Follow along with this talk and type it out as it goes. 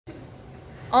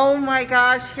Oh my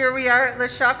gosh, here we are at Le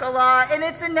Chocolat, and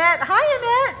it's Annette. Hi,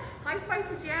 Annette. Hi,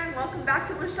 Spicy Jan. Welcome back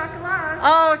to Le Chocolat.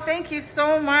 Oh, thank you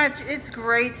so much. It's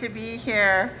great to be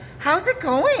here. How's it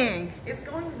going? It's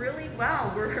going really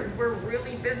well. We're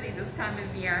really busy this time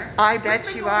of year. I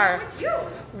bet you are. What's been going on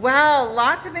with you? Well,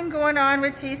 lots have been going on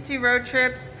with Tasty Road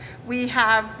Trips. We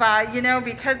have, you know,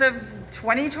 because of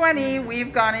 2020,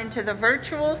 we've gone into the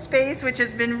virtual space, which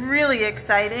has been really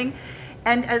exciting.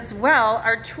 And as well,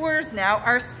 our tours now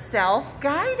are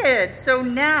self-guided. So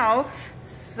now,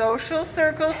 social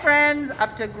circle friends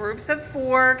up to groups of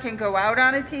 4 can go out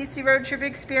on a Tasty Road Trip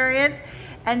experience,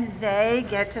 and they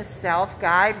get to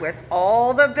self-guide with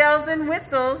all the bells and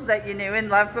whistles that you knew and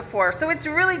loved before. So it's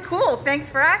really cool. Thanks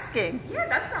for asking. Yeah,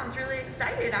 that sounds really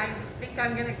exciting. I think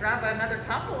I'm gonna grab another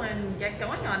couple and get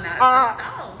going on that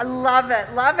ourselves. I love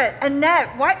it, love it.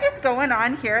 Annette, what is going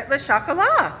on here at Le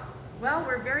Chocolat? Well,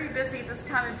 we're very busy this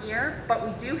time of year, but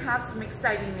we do have some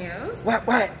exciting news. What?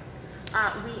 We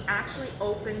actually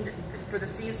opened for the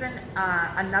season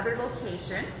another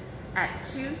location at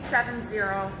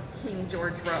 270 King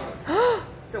George Road.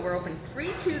 So we're open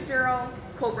 320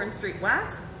 Colburn Street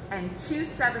West and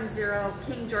 270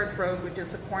 King George Road, which is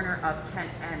the corner of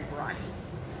Kent and Bronte.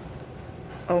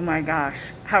 Oh my gosh,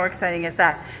 how exciting is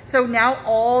that? So now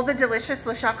all the delicious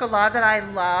Le Chocolat that I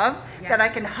love, that I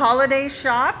can holiday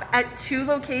shop at 2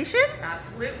 locations?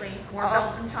 Absolutely. More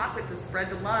Belgian chocolate to spread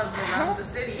the love around the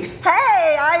city.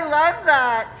 Hey, I love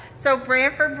that. So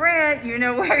brand for brand, you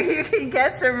know where you can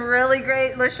get some really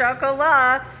great Le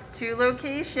Chocolat, 2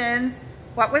 locations.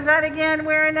 What was that again,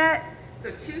 where, Annette? So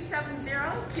 270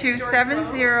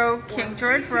 King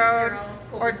George Road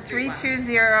or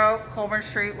 320 Colburn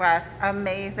Street West.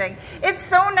 Amazing. It's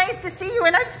so nice to see you,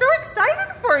 and I'm so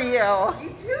excited for you.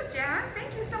 You too, Jan.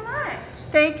 Thank you so much.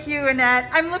 Thank you, Annette.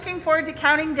 I'm looking forward to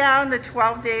counting down the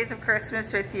 12 days of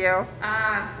Christmas with you.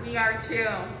 We are too.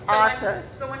 Awesome.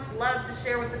 So much love to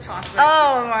share with the chocolate.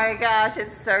 Oh my gosh,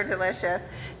 it's so delicious.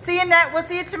 See you, Annette. We'll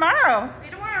see you tomorrow. See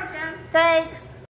you tomorrow, Jan. Thanks.